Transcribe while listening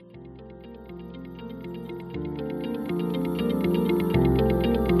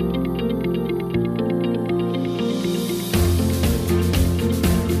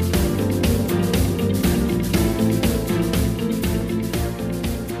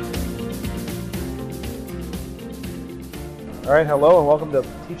All right, hello and welcome to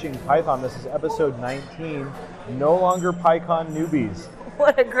Teaching Python. This is episode 19, No Longer PyCon Newbies.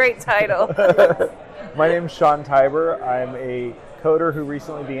 What a great title. My name's Sean Tiber. I'm a coder who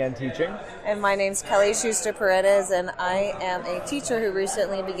recently began teaching. And my name's Kelly Schuster-Paredes, and I am a teacher who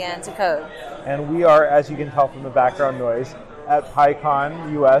recently began to code. And we are, as you can tell from the background noise, at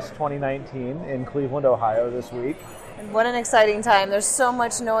PyCon US 2019 in Cleveland, Ohio this week. And what an exciting time. There's so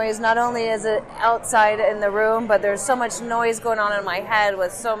much noise. Not only is it outside in the room, but there's so much noise going on in my head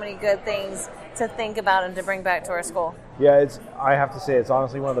with so many good things to think about and to bring back to our school. Yeah, I have to say, it's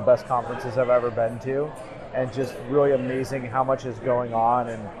honestly one of the best conferences I've ever been to, and just really amazing how much is going on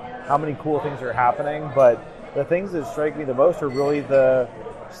and how many cool things are happening. But the things that strike me the most are really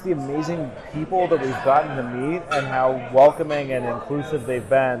just the amazing people that we've gotten to meet and how welcoming and inclusive they've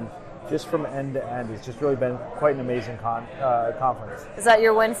been just from end to end. It's just really been quite an amazing conference. Is that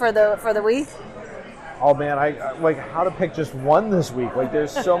your win for the week? Oh man, I like how to pick just one this week. Like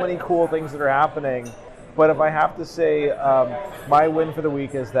there's so many cool things that are happening. But if I have to say, my win for the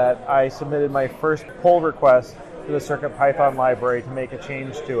week is that I submitted my first pull request to the CircuitPython library to make a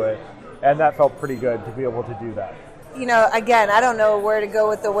change to it. And that felt pretty good to be able to do that. You know, again, I don't know where to go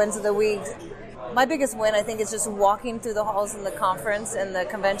with the wins of the week. My biggest win, I think, is just walking through the halls in the conference and the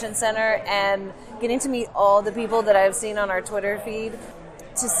convention center and getting to meet all the people that I've seen on our Twitter feed.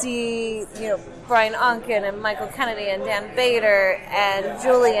 To see, Brian Unkin and Michael Kennedy and Dan Bader and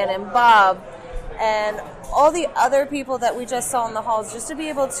Julian and Bob and all the other people that we just saw in the halls, just to be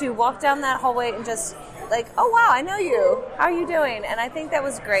able to walk down that hallway and just like, oh wow, I know you. How are you doing? And I think that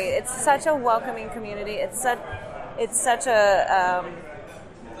was great. It's such a welcoming community. It's such a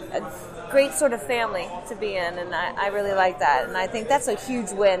great sort of family to be in, and I really like that. And I think that's a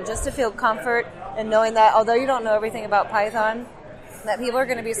huge win, just to feel comfort and knowing that although you don't know everything about Python, that people are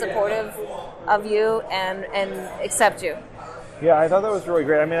going to be supportive of you and accept you. Yeah, I thought that was really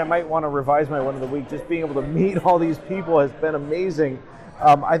great. I mean, I might want to revise my one of the week. Just being able to meet all these people has been amazing.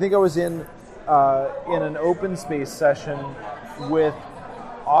 I think I was in an open space session with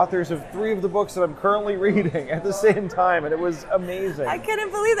authors of 3 of the books that I'm currently reading at the same time, and it was amazing. I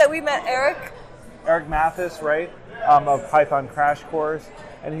couldn't believe that. We met Eric Mathis, right, of Python Crash Course,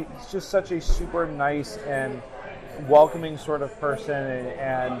 and he's just such a super nice and welcoming sort of person,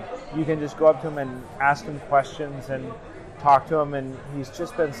 and you can just go up to him and ask him questions and talk to him, and he's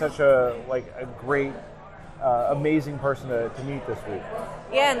just been such a great, amazing person to meet this week.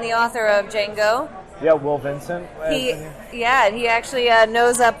 Yeah, and the author of Django. Yeah, Will Vincent. He actually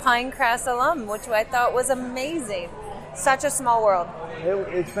knows a Pinecrest alum, which I thought was amazing. Such a small world.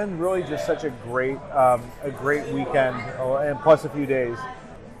 It's been really just such a great weekend, and plus a few days.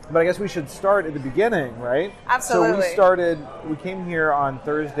 But I guess we should start at the beginning, right? Absolutely. So we came here on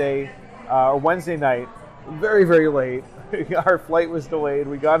Wednesday night, very, very late. Our flight was delayed.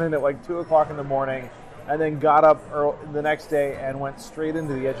 We got in at like 2 o'clock in the morning, and then got up the next day and went straight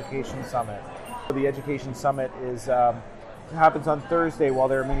into the Education Summit. The Education Summit happens on Thursday while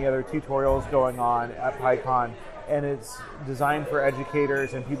there are many other tutorials going on at PyCon, and it's designed for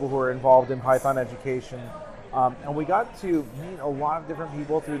educators and people who are involved in Python education. And we got to meet a lot of different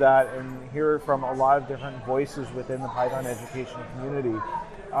people through that and hear from a lot of different voices within the Python education community.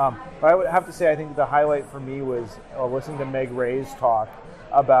 But I would have to say, I think the highlight for me was listening to Meg Ray's talk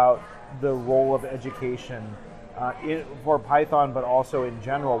about the role of education for Python, but also in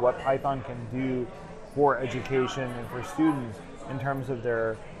general, what Python can do for education and for students in terms of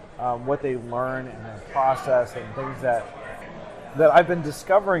their what they learn and their process and things that I've been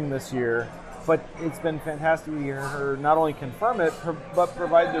discovering this year. But it's been fantastic to hear her not only confirm it, but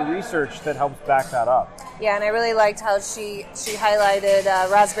provide the research that helps back that up. Yeah, and I really liked how she highlighted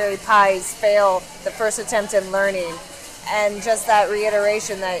Raspberry Pi's fail the first attempt in learning, and just that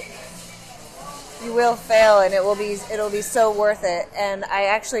reiteration that you will fail and it'll be so worth it. And I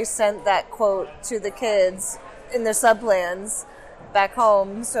actually sent that quote to the kids in their subplans back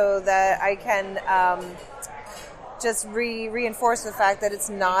home so that I can just reinforce the fact that it's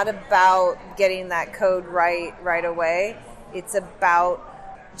not about getting that code right away. It's about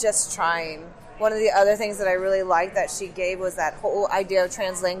just trying. One of the other things that I really liked that she gave was that whole idea of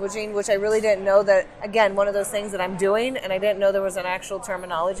translanguaging, which I really didn't know that, again, one of those things that I'm doing, and I didn't know there was an actual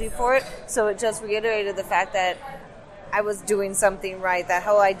terminology for it. So it just reiterated the fact that I was doing something right. That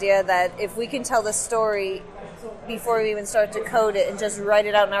whole idea that if we can tell the story before we even start to code it and just write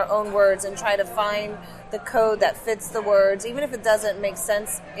it out in our own words and try to find the code that fits the words, even if it doesn't make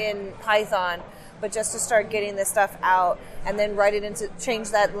sense in Python, but just to start getting this stuff out and then change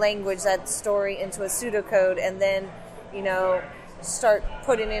that language, that story into a pseudocode, and then, start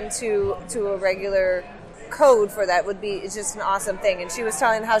putting into a regular code for that is just an awesome thing. And she was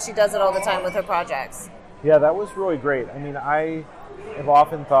telling how she does it all the time with her projects. Yeah, that was really great. I mean, I have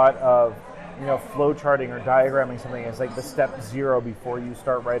often thought of, flow charting or diagramming something as like the step 0 before you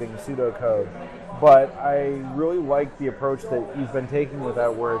start writing pseudocode. But I really like the approach that you've been taking with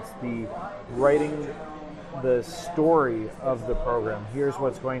that, where it's the writing the story of the program. Here's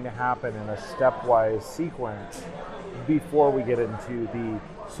what's going to happen in a stepwise sequence before we get into the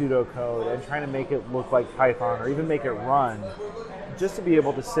pseudocode, and trying to make it look like Python or even make it run, just to be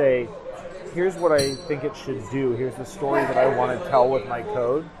able to say, here's what I think it should do, here's the story that I want to tell with my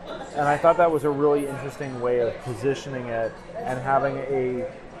code. And I thought that was a really interesting way of positioning it and having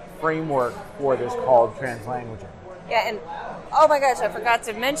a framework for this called translanguaging. Yeah, and oh my gosh, I forgot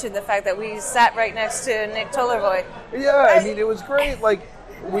to mention the fact that we sat right next to Nick Tollervoy. Yeah, I mean, it was great. Like,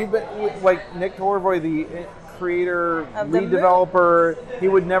 Nick Tollervoy, the creator, lead developer, he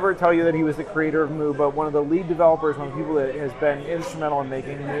would never tell you that he was the creator of Moo, but one of the lead developers, one of the people that has been instrumental in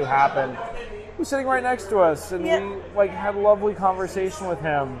making Moo happen, was sitting right next to us, and we had a lovely conversation with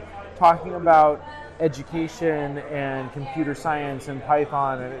him, talking about education and computer science and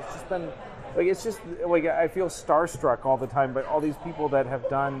Python, and it's just been I feel starstruck all the time by all these people that have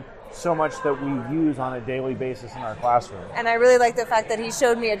done so much that we use on a daily basis in our classroom. And I really like the fact that he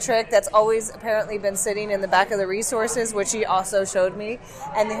showed me a trick that's always apparently been sitting in the back of the resources, which he also showed me.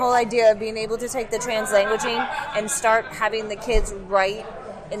 And the whole idea of being able to take the translanguaging and start having the kids write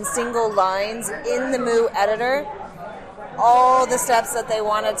in single lines in the Moo editor all the steps that they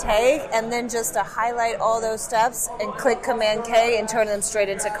want to take, and then just to highlight all those steps and click Command K and turn them straight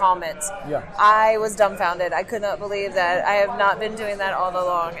into comments. Yeah. I was dumbfounded. I could not believe that. I have not been doing that all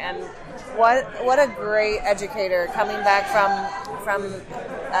along. And what a great educator coming back from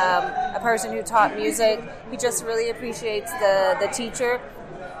a person who taught music. He just really appreciates the teacher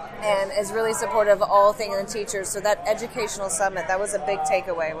and is really supportive of all things in teachers. So that educational summit, that was a big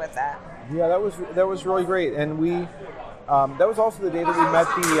takeaway with that. Yeah, that was really great. And we that was also the day that we met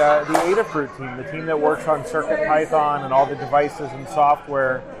the Adafruit team, the team that works on CircuitPython and all the devices and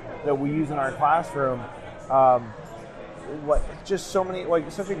software that we use in our classroom. Just so many,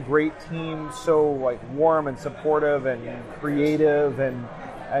 such a great team, so warm and supportive and creative,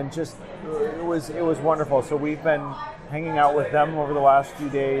 and just it was wonderful. So we've been hanging out with them over the last few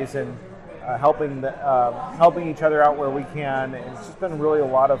days and helping each other out where we can. And it's just been really a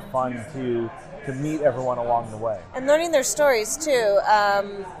lot of fun to meet everyone along the way. And learning their stories, too.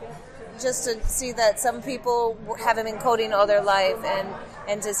 Just to see that some people haven't been coding all their life,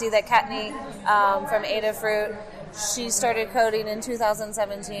 and to see that Katni from Adafruit, she started coding in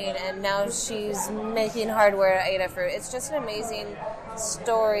 2017, and now she's making hardware at Adafruit. It's just an amazing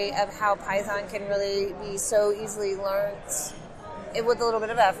story of how Python can really be so easily learned, with a little bit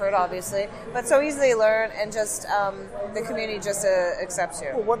of effort, obviously, but so easily learned, and just the community just accepts you.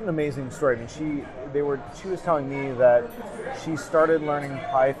 Well, what an amazing story! I mean, she was telling me that she started learning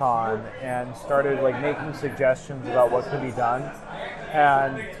Python and started making suggestions about what could be done,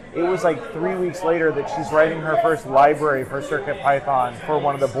 and it was 3 weeks later that she's writing her first library for CircuitPython for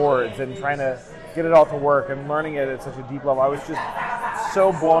one of the boards and trying to get it all to work and learning it at such a deep level. I was just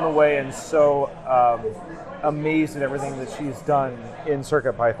so blown away and so amazed at everything that she's done in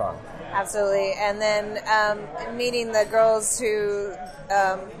CircuitPython. Absolutely. And then meeting the girls who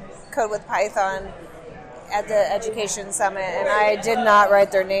code with Python at the Education Summit, and I did not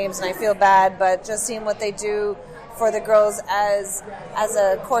write their names, and I feel bad, but just seeing what they do for the girls as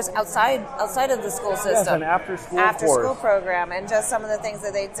a course outside of the school system. Yes, an after-school program, and just some of the things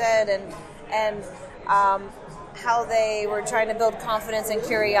that they did, and how they were trying to build confidence and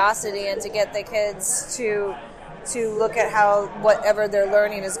curiosity, and to get the kids to look at how whatever they're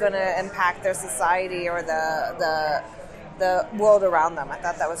learning is going to impact their society or the world around them. I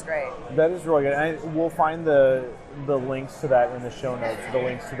thought that was great. That is really good. And we'll find the links to that in the show notes, the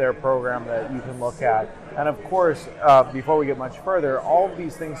links to their program that you can look at. And of course, before we get much further, all of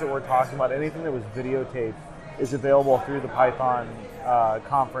these things that we're talking about, anything that was videotaped, is available through the Python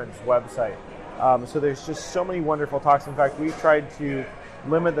conference website. So there's just so many wonderful talks. In fact, we've tried to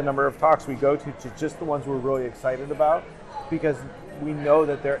limit the number of talks we go to just the ones we're really excited about, because we know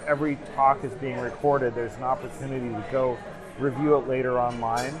that every talk is being recorded. There's an opportunity to go review it later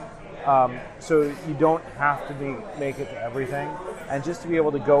online. So you don't have to make it to everything. And just to be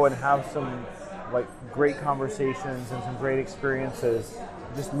able to go and have some like great conversations and some great experiences.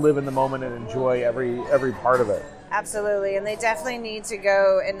 Just live in the moment and enjoy every part of it. Absolutely, and they definitely need to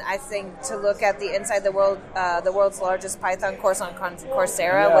go and I think to look at the Inside the World, the world's largest Python course on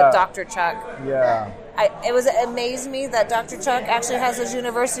Coursera with Dr. Chuck. Yeah. It amazed me that Dr. Chuck actually has his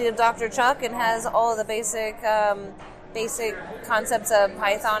University of Dr. Chuck and has all of the basic concepts of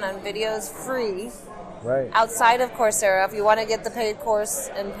Python on videos free. Right. Outside of Coursera, if you want to get the paid course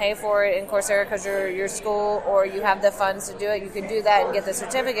and pay for it in Coursera because you're your school or you have the funds to do it, you can do that and get the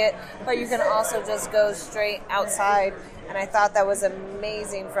certificate. But you can also just go straight outside. And I thought that was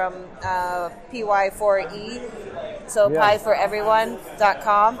amazing from PY4E. So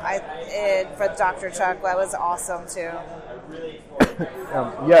pieforeveryone.com. For Dr. Chuck, that was awesome too.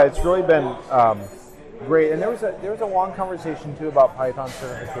 Yeah, it's really been great. And there was a long conversation too about Python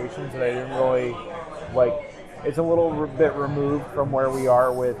certifications that I didn't really like. It's a little bit removed from where we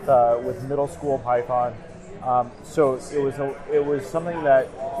are with middle school Python. So it was something that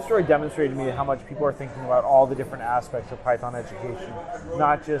just really demonstrated to me how much people are thinking about all the different aspects of Python education,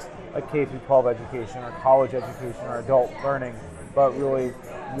 not just a K through 12 education or college education or adult learning, but really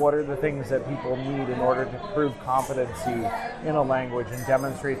what are the things that people need in order to prove competency in a language and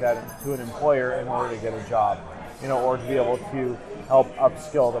demonstrate that to an employer in order to get a job, or to be able to help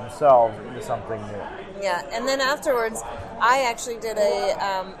upskill themselves into something new. Yeah, and then afterwards, I actually did a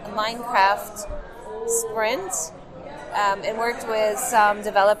Minecraft sprint and worked with some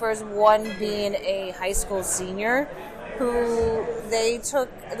developers, one being a high school senior who it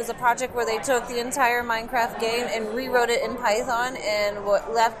was a project where they took the entire Minecraft game and rewrote it in Python and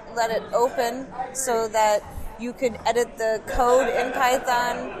let it open so that you could edit the code in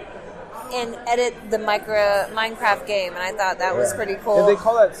Python and edit the Minecraft game, and I thought that was pretty cool. And they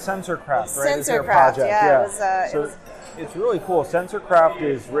call that SensorCraft, right? SensorCraft, yeah. It's really cool. SensorCraft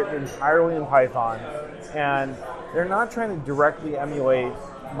is written entirely in Python, and they're not trying to directly emulate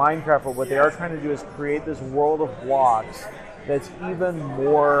Minecraft, but what they are trying to do is create this world of blocks that's even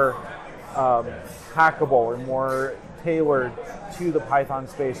more hackable and more tailored to the Python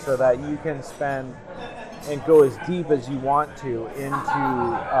space so that you can spend and go as deep as you want to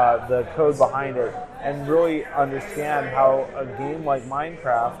into the code behind it and really understand how a game like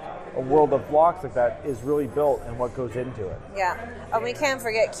Minecraft, a world of blocks like that, is really built and what goes into it. Yeah, and we can't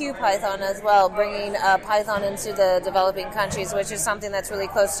forget QPython as well, bringing Python into the developing countries, which is something that's really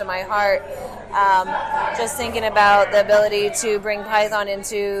close to my heart. Just thinking about the ability to bring Python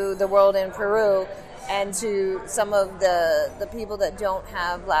into the world in Peru and to some of the people that don't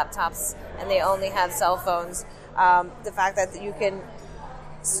have laptops and they only have cell phones. The fact that you can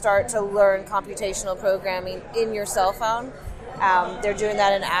start to learn computational programming in your cell phone. They're doing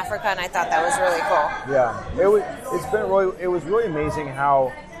that in Africa, and I thought that was really cool. Yeah, it was really amazing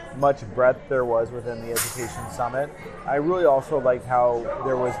how much breadth there was within the Education Summit. I really also liked how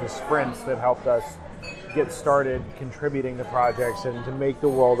there was the sprints that helped us get started contributing to projects and to make the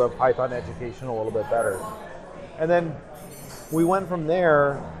world of Python education a little bit better. And then we went from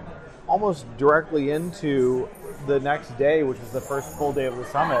there almost directly into the next day, which was the first full day of the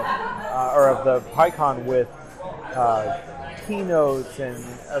summit, or of the PyCon, with keynotes and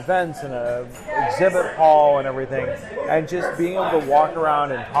events and an exhibit hall and everything, and just being able to walk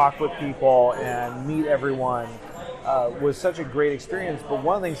around and talk with people and meet everyone was such a great experience. But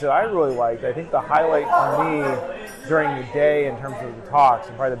one of the things that I really liked, I think the highlight for me during the day in terms of the talks,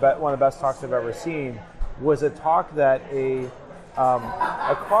 and probably one of the best talks I've ever seen, was a talk that a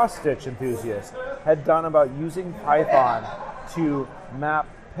cross-stitch enthusiast had done about using Python to map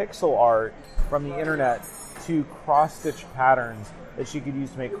pixel art from the internet to cross-stitch patterns that she could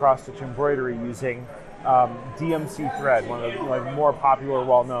use to make cross-stitch embroidery using DMC thread, one of the more popular,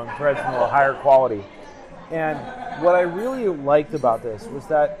 well-known threads from a higher quality. And what I really liked about this was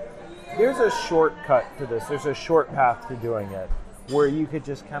that there's a shortcut to this. There's a short path to doing it, where you could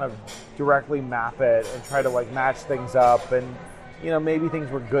just kind of directly map it and try to match things up, and maybe things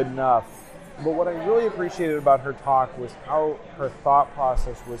were good enough. But what I really appreciated about her talk was how her thought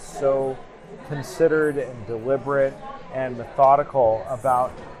process was so considered and deliberate and methodical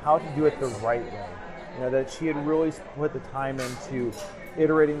about how to do it the right way. That she had really put the time into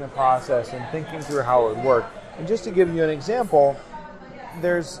iterating the process and thinking through how it would work. And just to give you an example,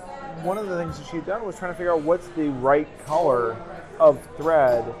 there's one of the things that she had done was trying to figure out what's the right color of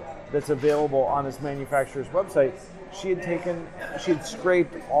thread that's available on this manufacturer's website. She had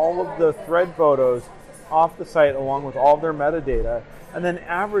scraped all of the thread photos off the site along with all of their metadata, and then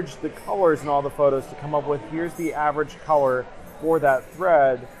averaged the colors in all the photos to come up with, here's the average color for that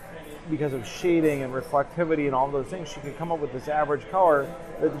thread, because of shading and reflectivity and all those things, she could come up with this average color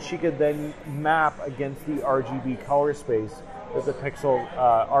that she could then map against the RGB color space that the pixel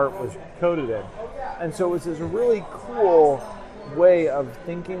art was coded in. And so it was this really cool way of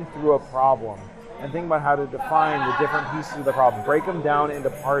thinking through a problem and thinking about how to define the different pieces of the problem, break them down into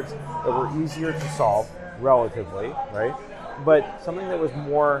parts that were easier to solve relatively, right? But something that was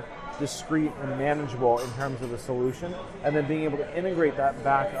more discrete and manageable in terms of the solution, and then being able to integrate that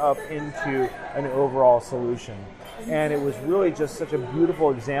back up into an overall solution. And it was really just such a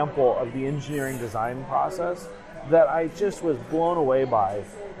beautiful example of the engineering design process that I just was blown away by.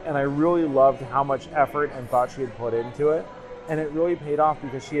 And I really loved how much effort and thought she had put into it. And it really paid off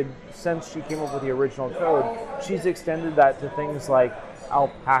because she had, since she came up with the original code, she's extended that to things like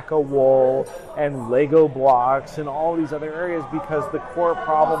alpaca wool and Lego blocks and all these other areas, because the core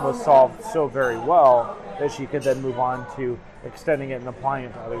problem was solved so very well that she could then move on to extending it and applying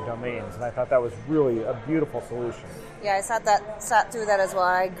it to other domains. And I thought that was really a beautiful solution. Yeah, I sat through that as well.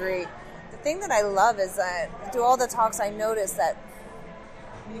 I agree. The thing that I love is that through all the talks, I noticed that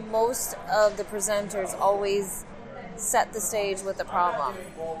most of the presenters always set the stage with the problem.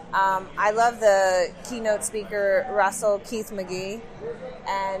 I love the keynote speaker, Russell Keith McGee,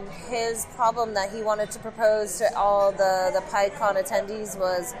 and his problem that he wanted to propose to all the PyCon attendees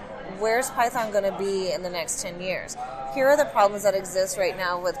was, where's Python going to be in the next 10 years? Here are the problems that exist right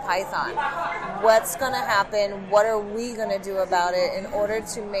now with Python. What's going to happen? What are we going to do about it in order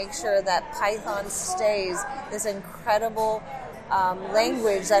to make sure that Python stays this incredible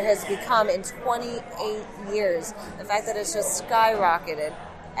language that has become in 28 years? The fact that it's just skyrocketed.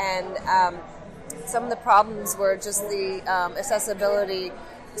 And some of the problems were just the accessibility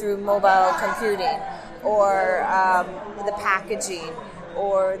through mobile computing, or the packaging,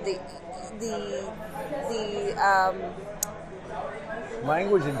 or the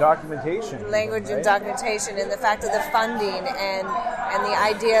language and documentation. And documentation, and the fact of the funding, and the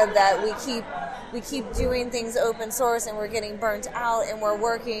idea that we keep doing things open source and we're getting burnt out, and we're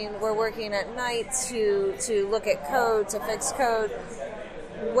working at night to look at code, to fix code.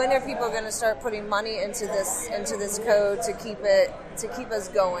 When are people going to start putting money into this code to keep us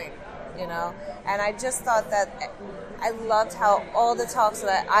going, you know? And I just thought that I loved how all the talks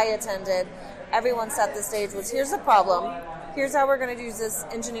that I attended, everyone set the stage was, here's the problem, here's how we're going to use this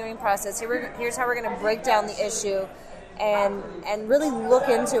engineering process, here's how we're going to break down the issue, and really look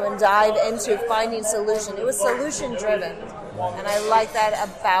into and dive into finding solution. It was solution driven, and I like that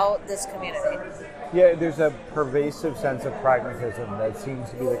about this community. Yeah, there's a pervasive sense of pragmatism that seems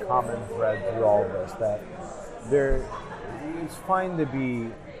to be the common thread through all of this, that it's fine to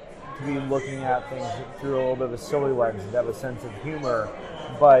be looking at things through a little bit of a silly lens and have a sense of humor,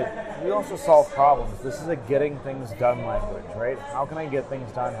 but we also solve problems. This is a getting things done language, right? How can I get things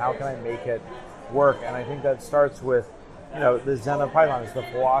done? How can I make it work? And I think that starts with, the Zen of Python. It's the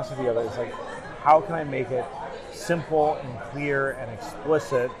philosophy of it. It's like, how can I make it simple and clear and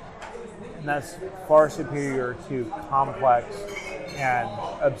explicit? And that's far superior to complex and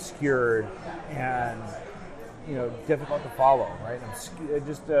obscured and difficult to follow, right?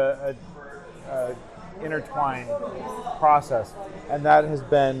 Just a intertwined process, and that has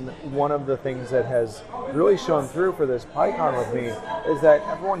been one of the things that has really shown through for this PyCon with me, is that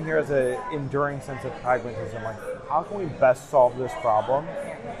everyone here has an enduring sense of pragmatism. Like, how can we best solve this problem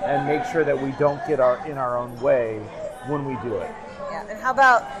and make sure that we don't get in our own way when we do it? Yeah, and how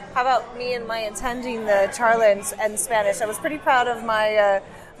about me and my attending the Charla and Spanish? I was pretty proud of my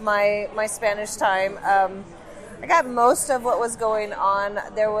my Spanish time. I got most of what was going on.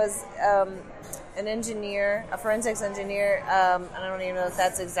 There was an engineer, a forensics engineer, and I don't even know if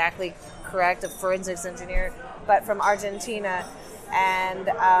that's exactly correct, a forensics engineer, but from Argentina, and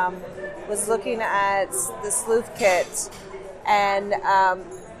was looking at the sleuth kit and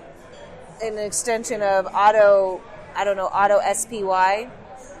an extension of Auto SPY,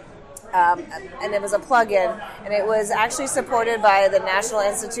 and it was a plugin, and it was actually supported by the National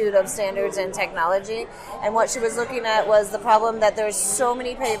Institute of Standards and Technology. And what she was looking at was the problem that there's so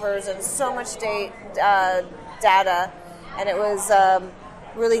many papers and so much data, and it was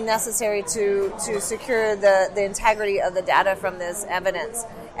really necessary to secure the integrity of the data from this evidence.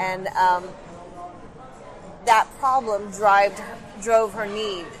 And that problem drove her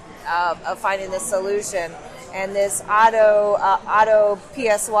need of finding this solution. And this Auto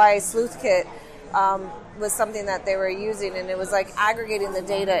PSY sleuth kit was something that they were using, and it was like aggregating the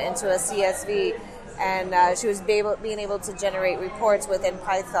data into a CSV, and she was being able to generate reports within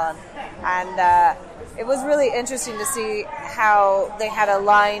Python. And it was really interesting to see how they had a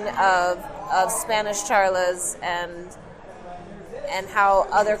line of Spanish charlas and how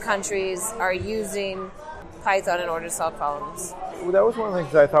other countries are using Python in order to solve problems. Well, that was one of the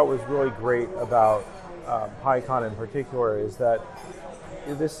things that I thought was really great about PyCon in particular, is that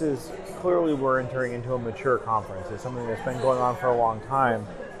this is clearly, we're entering into a mature conference. It's something that's been going on for a long time,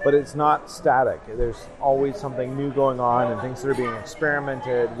 but it's not static. There's always something new going on and things that are being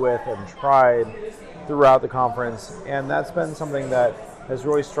experimented with and tried throughout the conference. And that's been something that has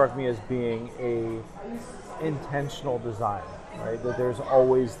really struck me as being a intentional design, right? That there's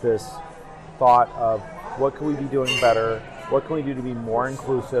always this thought of what can we be doing better? What can we do to be more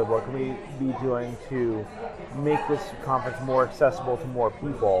inclusive? What can we be doing to make this conference more accessible to more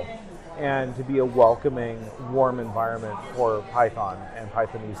people and to be a welcoming, warm environment for Python and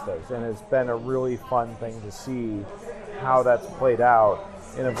Pythonistas? And it's been a really fun thing to see how that's played out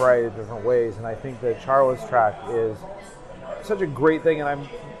in a variety of different ways. And I think that Charla's track is such a great thing, and I'm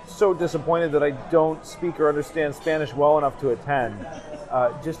so disappointed that I don't speak or understand Spanish well enough to attend.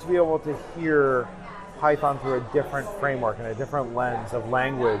 Just to be able to hear Python through a different framework and a different lens of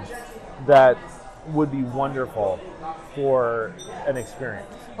language, that would be wonderful for an experience.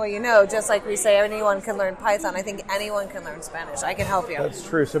 Well, just like we say, anyone can learn Python, I think anyone can learn Spanish. I can help you. That's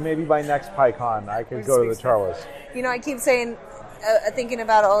true. So maybe by next PyCon, I could go to the Charlas. I keep saying, thinking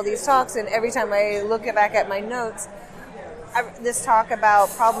about all these talks, and every time I look back at my notes, this talk about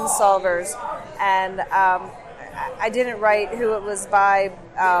problem solvers, and I didn't write who it was by,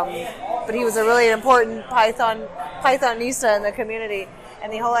 but he was a really important Pythonista in the community.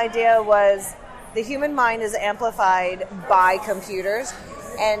 And the whole idea was the human mind is amplified by computers,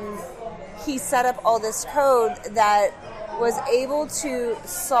 and he set up all this code that was able to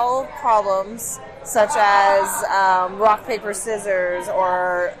solve problems such as rock, paper, scissors,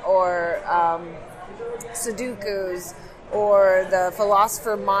 or Sudokus, or the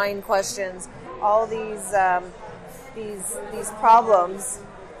philosopher mind questions. All these problems,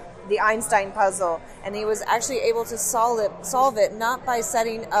 the Einstein puzzle, and he was actually able to solve it not by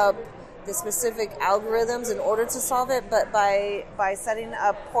setting up the specific algorithms in order to solve it, but by setting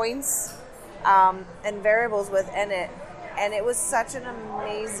up points and variables within it. And it was such an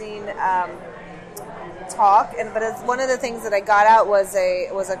amazing talk. But one of the things that I got out was a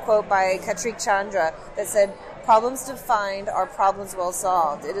quote by Karthik Chandra that said, "Problems defined are problems well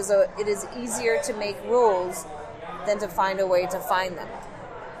solved. It is easier to make rules than to find a way to find them."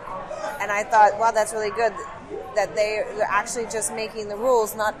 And I thought, wow, that's really good, that they're actually just making the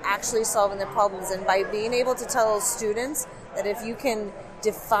rules, not actually solving the problems. And by being able to tell students that if you can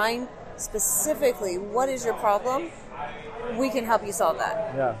define specifically what is your problem, we can help you solve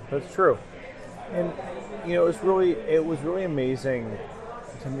that. Yeah, that's true. And it was really amazing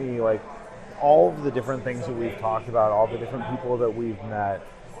to me, like all of the different things that we've talked about, all the different people that we've met.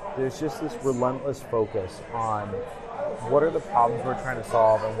 There's just this relentless focus on what are the problems we're trying to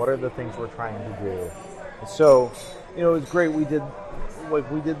solve and what are the things we're trying to do. So, it was great. We did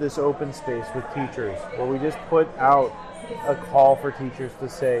this open space with teachers where we just put out a call for teachers to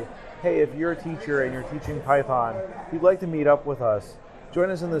say, hey, if you're a teacher and you're teaching Python, if you'd like to meet up with us, join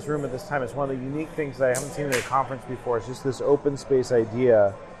us in this room at this time. It's one of the unique things that I haven't seen at a conference before. It's just this open space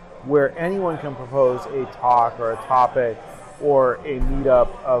idea where anyone can propose a talk or a topic or a meetup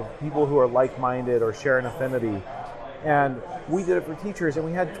of people who are like-minded or share an affinity. And we did it for teachers, and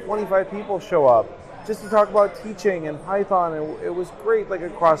we had 25 people show up just to talk about teaching and Python, and it was great, like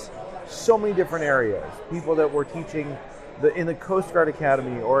across so many different areas. People that were teaching in the Coast Guard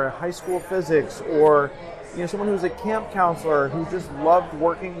Academy, or high school physics, or someone who's a camp counselor who just loved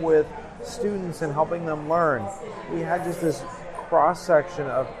working with students and helping them learn. We had just this cross-section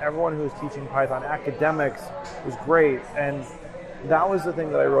of everyone who was teaching Python. Academics was great, and that was the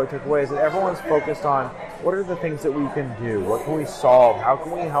thing that I really took away, is that everyone's focused on what are the things that we can do, what can we solve, how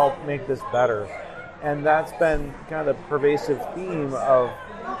can we help make this better. And that's been kind of the pervasive theme of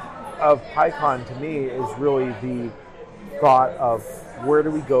PyCon to me, is really the thought of where do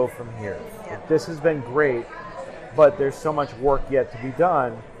we go from here. Yeah. This has been great, but there's so much work yet to be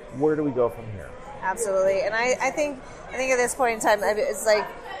done. Where do we go from here? Absolutely. And I think at this point in time, it's like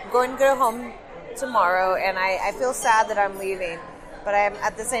going to go home tomorrow, and I feel sad that I'm leaving, but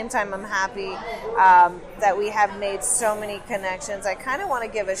at the same time I'm happy that we have made so many connections. I kind of want to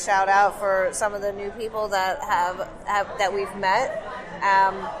give a shout out for some of the new people that that we've met,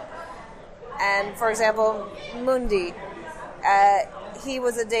 and for example, Mundi,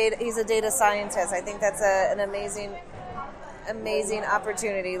 he's a data scientist. I think that's an amazing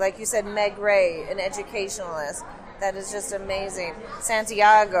opportunity. Like you said, Meg Ray, an educationalist. That is just amazing.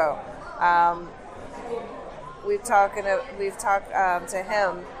 Santiago, we've talked to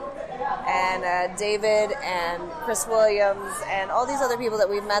him, and David and Chris Williams and all these other people that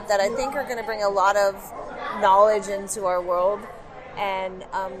we've met that I think are going to bring a lot of knowledge into our world, and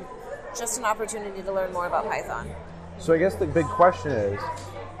just an opportunity to learn more about Python. So I guess the big question is,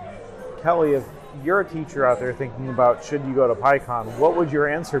 Kelly, if you're a teacher out there thinking about should you go to PyCon, what would your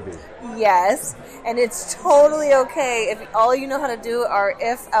answer be? Yes, and it's totally okay if all you know how to do are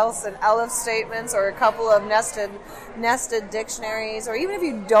if, else, and elif statements, or a couple of nested dictionaries, or even if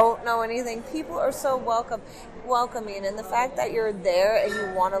you don't know anything, people are so welcoming, and the fact that you're there and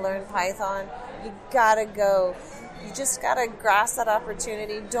you want to learn Python, you gotta go. You just gotta grasp that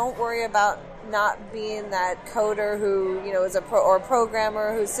opportunity. Don't worry about not being that coder who, is a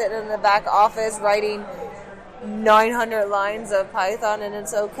programmer who's sitting in the back office writing 900 lines of Python, and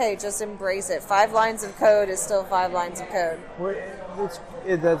it's okay. Just embrace it. 5 lines of code is still 5 lines of code. Well,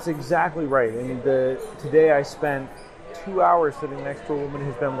 that's exactly right. I mean, today I spent 2 hours sitting next to a woman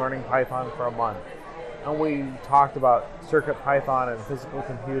who's been learning Python for a month. And we talked about CircuitPython and physical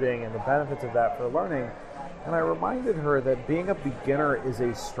computing and the benefits of that for learning. And I reminded her that being a beginner is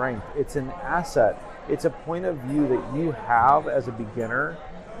a strength. It's an asset. It's a point of view that you have as a beginner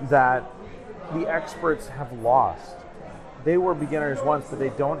that the experts have lost. They were beginners once, but they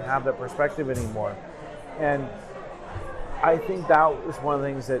don't have that perspective anymore. And I think that was one of the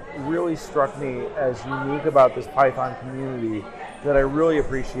things that really struck me as unique about this Python community that I really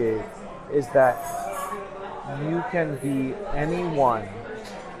appreciate, is that you can be anyone.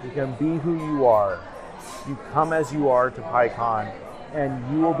 You can be who you are. You come as you are to PyCon,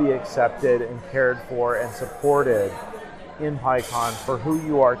 and you will be accepted and cared for and supported in PyCon for who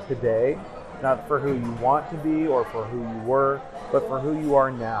you are today, not for who you want to be or for who you were, but for who you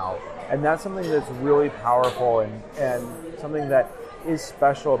are now. And that's something that's really powerful and something that is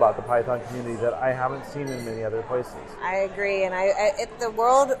special about the Python community that I haven't seen in many other places. I agree, and if the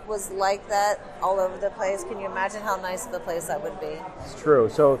world was like that all over the place, can you imagine how nice of a place that would be? It's true.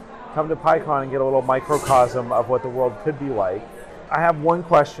 So come to PyCon and get a little microcosm of what the world could be like. I have one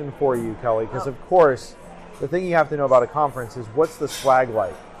question for you, Kelly, because of course, the thing you have to know about a conference is what's the swag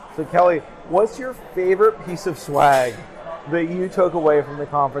like? So Kelly, what's your favorite piece of swag that you took away from the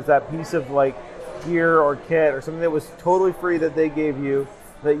conference, that piece of gear or kit or something that was totally free that they gave you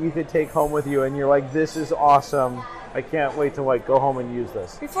that you could take home with you and you're like, this is awesome, I can't wait to go home and use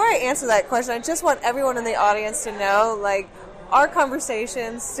this? Before I answer that question, I just want everyone in the audience to know, our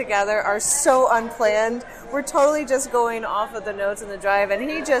conversations together are so unplanned. We're totally just going off of the notes in the drive, and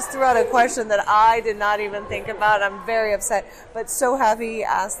he just threw out a question that I did not even think about. I'm very upset, but so happy he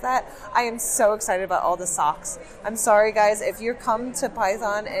asked that. I am so excited about all the socks. I'm sorry, guys, if you come to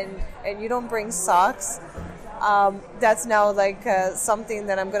Python and you don't bring socks, that's now something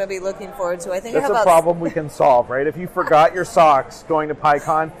that I'm going to be looking forward to. I think that's a problem we can solve, right? If you forgot your socks going to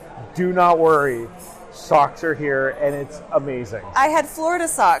PyCon, do not worry. Socks are here, and it's amazing. I had Florida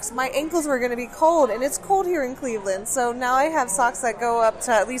socks. My ankles were going to be cold, and it's cold here in Cleveland. So now I have socks that go up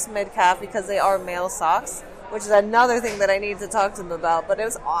to at least mid-calf because they are male socks, which is another thing that I need to talk to them about. But it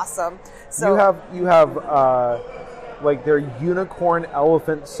was awesome. So you have their unicorn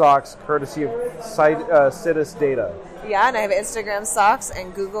elephant socks, courtesy of Citus Data. Yeah, and I have Instagram socks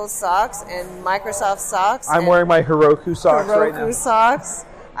and Google socks and Microsoft socks. I'm wearing my Heroku socks right now. Heroku socks.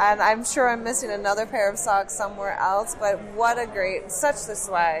 And I'm sure I'm missing another pair of socks somewhere else, but what a such the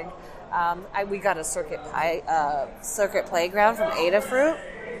swag. We got a circuit playground from Adafruit.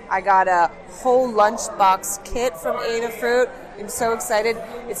 I got a whole lunchbox kit from Adafruit. I'm so excited.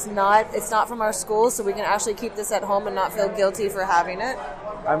 It's not from our school, so we can actually keep this at home and not feel guilty for having it.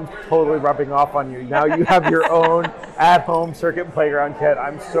 I'm totally rubbing off on you. Now you have your own at-home circuit playground kit.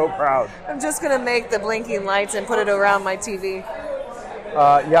 I'm so proud. I'm just going to make the blinking lights and put it around my TV.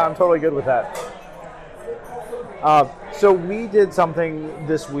 Yeah, I'm totally good with that. So we did something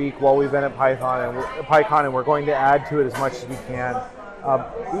this week while we've been at PyCon, and we're going to add to it as much as we can.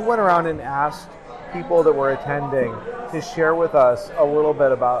 We went around and asked people that were attending to share with us a little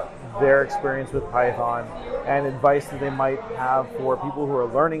bit about their experience with Python and advice that they might have for people who are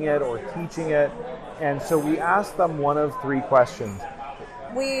learning it or teaching it. And so we asked them one of 3 questions.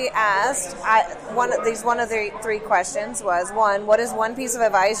 We asked, one of the 3 questions was, 1, what is one piece of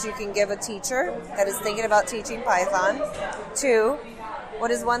advice you can give a teacher that is thinking about teaching Python? 2,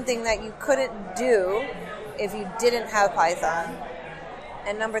 what is one thing that you couldn't do if you didn't have Python?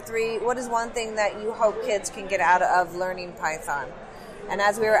 And number 3, what is one thing that you hope kids can get out of learning Python? And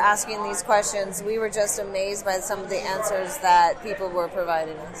as we were asking these questions, we were just amazed by some of the answers that people were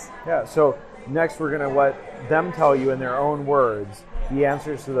providing us. Yeah, so next we're going to let them tell you in their own words the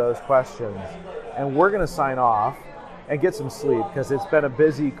answers to those questions. And we're going to sign off and get some sleep because it's been a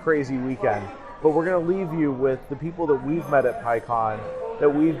busy, crazy weekend. But we're going to leave you with the people that we've met at PyCon that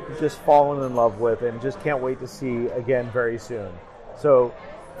we've just fallen in love with and just can't wait to see again very soon. So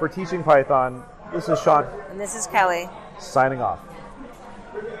for Teaching Python, this is Sean. And this is Kelly. Signing off.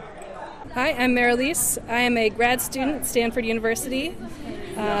 Hi, I'm Marilise. I am a grad student at Stanford University.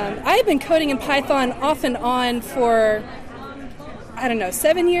 I've been coding in Python off and on for,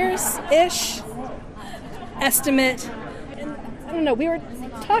 7 years-ish, estimate. And, we were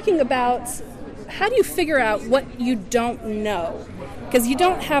talking about how do you figure out what you don't know? Because you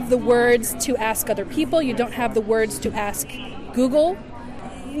don't have the words to ask other people, you don't have the words to ask Google.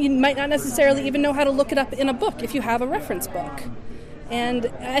 You might not necessarily even know how to look it up in a book if you have a reference book. And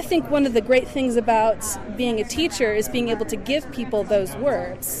I think one of the great things about being a teacher is being able to give people those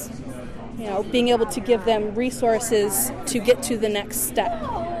words. Being able to give them resources to get to the next step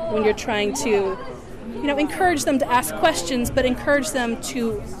when you're trying to, encourage them to ask questions, but encourage them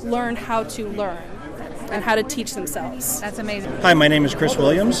to learn how to learn and how to teach themselves. That's amazing. Hi, my name is Chris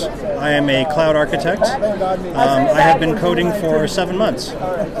Williams. I am a cloud architect. I have been coding for 7 months.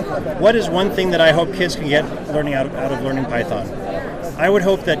 What is one thing that I hope kids can get learning out of learning Python? I would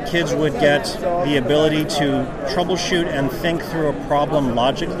hope that kids would get the ability to troubleshoot and think through a problem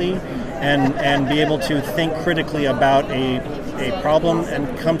logically and be able to think critically about a problem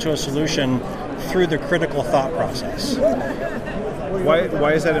and come to a solution through the critical thought process.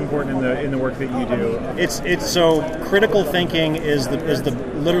 Why is that important in the work that you do? It's so critical thinking is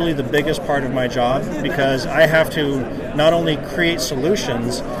literally the biggest part of my job, because I have to not only create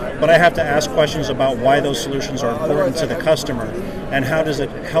solutions, but I have to ask questions about why those solutions are important to the customer and how does it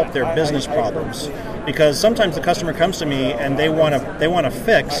help their business problems. Because sometimes the customer comes to me and they want to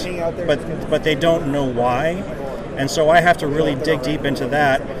fix, but they don't know why, and so I have to really dig deep into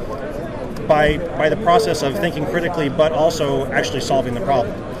that by the process of thinking critically, but also actually solving the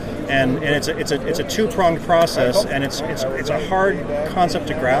problem. And it's a two-pronged process, and it's a hard concept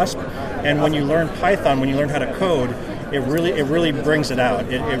to grasp. And when you learn Python, when you learn how to code, it really brings it out.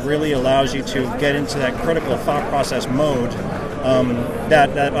 It really allows you to get into that critical thought process mode that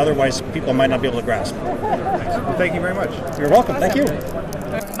otherwise people might not be able to grasp. Well, thank you very much. You're welcome. Thank you.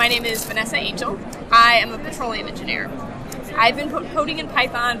 My name is Vanessa Angel. I am a petroleum engineer. I've been coding in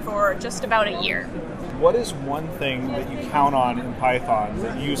Python for just about a year. What is one thing that you count on in Python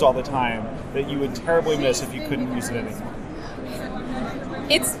that you use all the time that you would terribly miss if you couldn't use it anymore?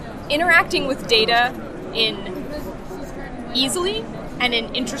 It's interacting with data in easily and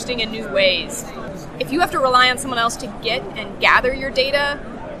in interesting and new ways. If you have to rely on someone else to get and gather your data,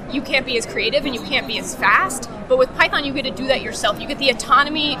 you can't be as creative and you can't be as fast. But with Python, you get to do that yourself. You get the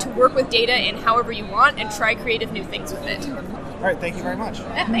autonomy to work with data in however you want and try creative new things with it. All right, thank you very much.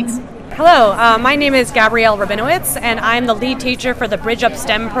 Yeah, thanks. Hello, my name is Gabrielle Rabinowitz, and I'm the lead teacher for the Bridge Up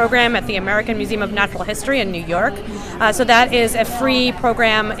STEM program at the American Museum of Natural History in New York. So that is a free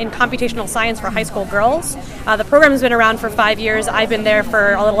program in computational science for high school girls. The program has been around for 5 years. I've been there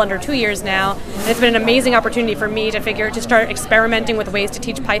for a little under 2 years now. And it's been an amazing opportunity for me to start experimenting with ways to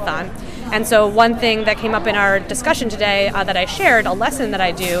teach Python. And so one thing that came up in our discussion today that I shared, a lesson that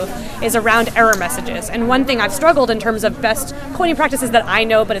I do, is around error messages. And one thing I've struggled in terms of best coding practices that I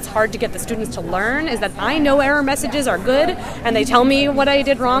know, but it's hard to get the students to learn, is that I know error messages are good and they tell me what I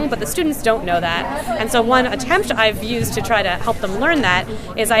did wrong, but the students don't know that. And so one attempt I've used to try to help them learn that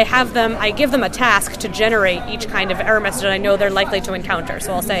is I give them a task to generate each kind of error message that I know they're likely to encounter.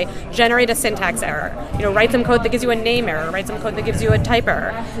 So I'll say, generate a syntax error. Write some code that gives you a name error, write some code that gives you a type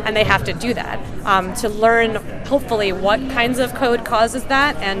error, and they have to do that to learn hopefully what kinds of code causes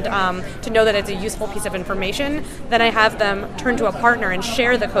that, and to know that it's a useful piece of information. Then I have them turn to a partner and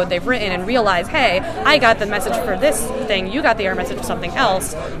share the code they've written and realize, hey, I got the message for this thing, you got the error message for something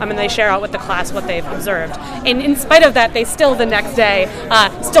else, and they share out with the class what they've observed. And in spite of that, they still the next day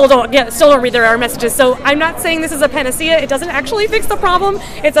still don't read their error messages. So I'm not saying this is a panacea. It doesn't actually fix the problem.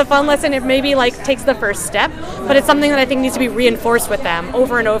 It's a fun lesson. It maybe takes the first step, but it's something that I think needs to be reinforced with them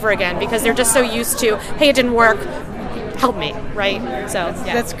over and over again, because they're just so used to, hey, it didn't work, help me, right? So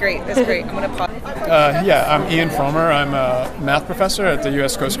yeah. That's great. I'm going to pause. I'm Ian Fromer. I'm a math professor at the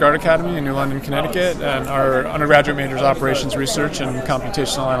U.S. Coast Guard Academy in New London, Connecticut, and our undergraduate major is operations research and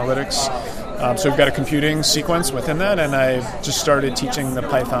computational analytics. So we've got a computing sequence within that, and I just started teaching the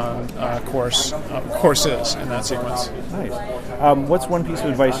Python courses in that sequence. Nice. What's one piece of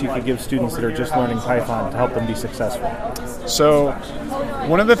advice you could give students that are just learning Python to help them be successful? So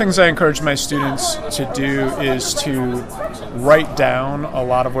One of the things I encourage my students to do is to write down a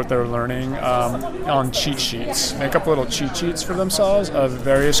lot of what they're learning on cheat sheets. Make up little cheat sheets for themselves of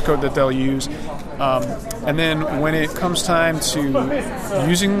various code that they'll use. And then when it comes time to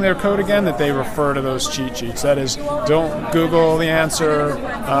using their code again, that they refer to those cheat sheets. That is, don't Google the answer.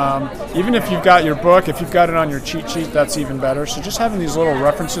 Even if you've got your book, if you've got it on your cheat sheet, that's even better. So just having these little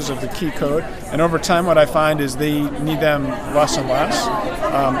references of the key code. And over time, what I find is they need them less and less.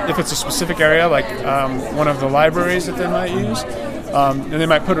 If it's a specific area, like one of the libraries that they might use, and they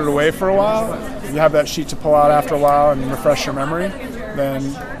might put it away for a while, you have that sheet to pull out after a while and refresh your memory,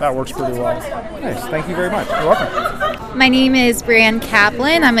 then that works pretty well. Nice. Thank you very much. You're welcome. My name is Brianne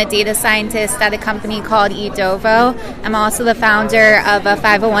Kaplan. I'm a data scientist at a company called eDovo. I'm also the founder of a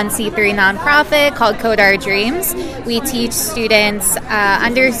 501c3 nonprofit called Code Our Dreams. We teach students,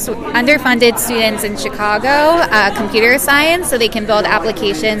 underfunded students in Chicago, computer science so they can build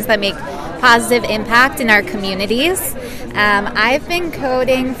applications that make positive impact in our communities. I've been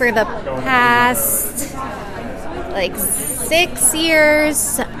coding for the past 6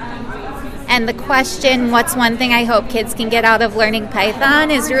 years. And the question, what's one thing I hope kids can get out of learning Python,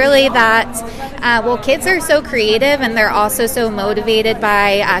 is really that, kids are so creative and they're also so motivated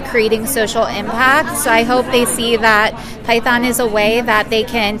by creating social impact. So I hope they see that Python is a way that they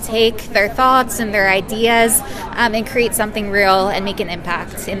can take their thoughts and their ideas and create something real and make an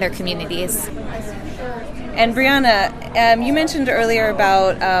impact in their communities. And Brianna, you mentioned earlier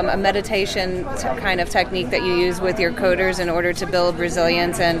about a meditation kind of technique that you use with your coders in order to build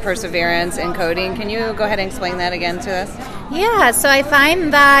resilience and perseverance in coding. Can you go ahead and explain that again to us? Yeah, so I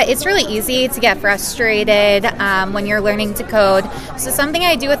find that it's really easy to get frustrated when you're learning to code. So something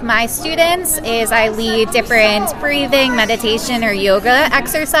I do with my students is I lead different breathing, meditation, or yoga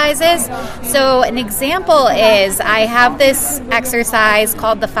exercises. So an example is I have this exercise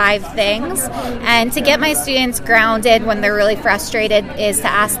called the 5 Things. And to get my students grounded when they're really frustrated is to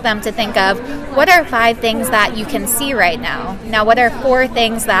ask them to think of, what are 5 things that you can see right now? Now, what are 4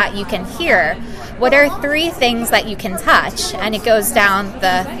 things that you can hear? What are 3 things that you can touch? And it goes down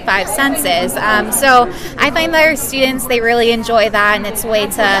the 5 senses. So I find that our students, they really enjoy that, and it's a way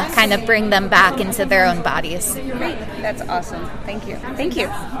to kind of bring them back into their own bodies. Great. That's awesome. Thank you. Thank you.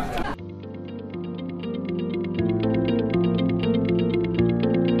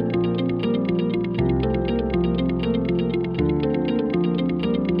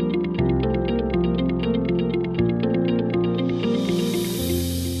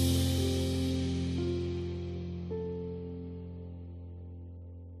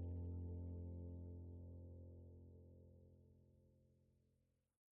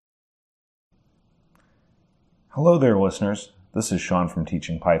 Hello there, listeners. This is Sean from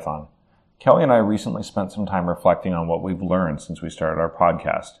Teaching Python. Kelly and I recently spent some time reflecting on what we've learned since we started our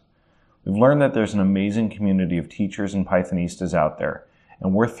podcast. We've learned that there's an amazing community of teachers and Pythonistas out there,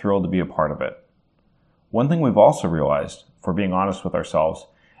 and we're thrilled to be a part of it. One thing we've also realized, if we're being honest with ourselves,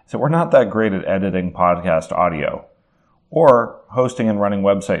 is that we're not that great at editing podcast audio or hosting and running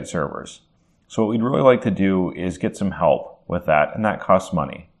website servers. So what we'd really like to do is get some help with that, and that costs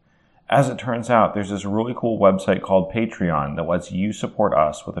money. As it turns out, there's this really cool website called Patreon that lets you support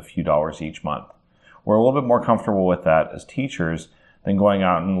us with a few dollars each month. We're a little bit more comfortable with that as teachers than going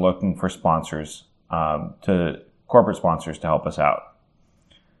out and looking for sponsors, corporate sponsors to help us out.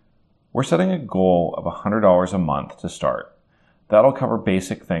 We're setting a goal of $100 a month to start. That'll cover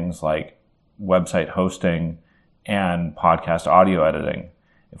basic things like website hosting and podcast audio editing.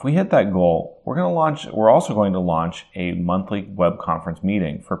 If we hit that goal, we're also going to launch a monthly web conference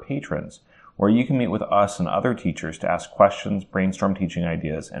meeting for patrons where you can meet with us and other teachers to ask questions, brainstorm teaching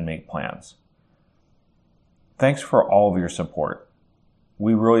ideas, and make plans. Thanks for all of your support.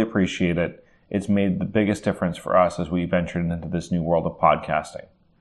 We really appreciate it. It's made the biggest difference for us as we ventured into this new world of podcasting.